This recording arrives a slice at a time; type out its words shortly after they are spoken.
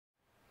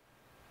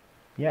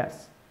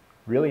Yes,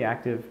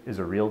 reelyActive is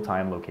a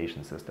real-time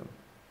location system.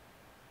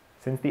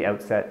 Since the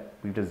outset,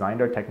 we've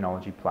designed our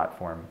technology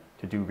platform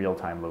to do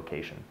real-time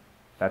location.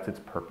 That's its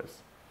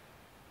purpose.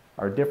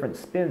 Our different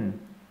spin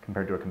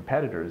compared to our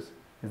competitors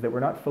is that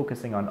we're not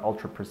focusing on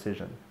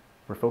ultra-precision.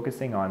 We're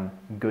focusing on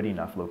good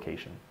enough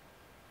location.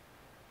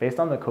 Based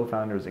on the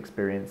co-founders'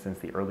 experience since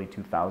the early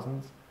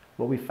 2000s,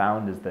 what we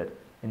found is that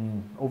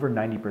in over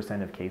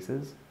 90% of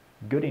cases,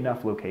 good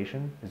enough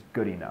location is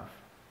good enough.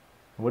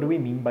 What do we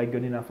mean by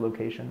good enough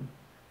location?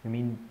 We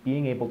mean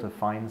being able to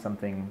find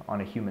something on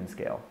a human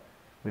scale,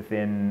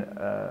 within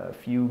a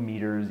few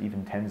meters,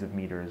 even tens of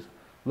meters.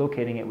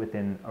 Locating it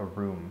within a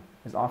room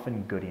is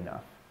often good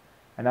enough.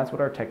 And that's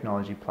what our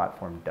technology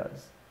platform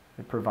does.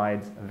 It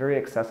provides a very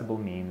accessible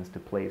means to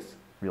place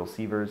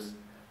reelceivers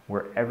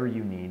wherever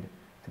you need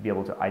to be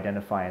able to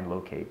identify and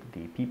locate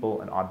the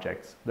people and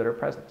objects that are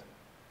present.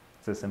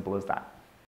 It's as simple as that.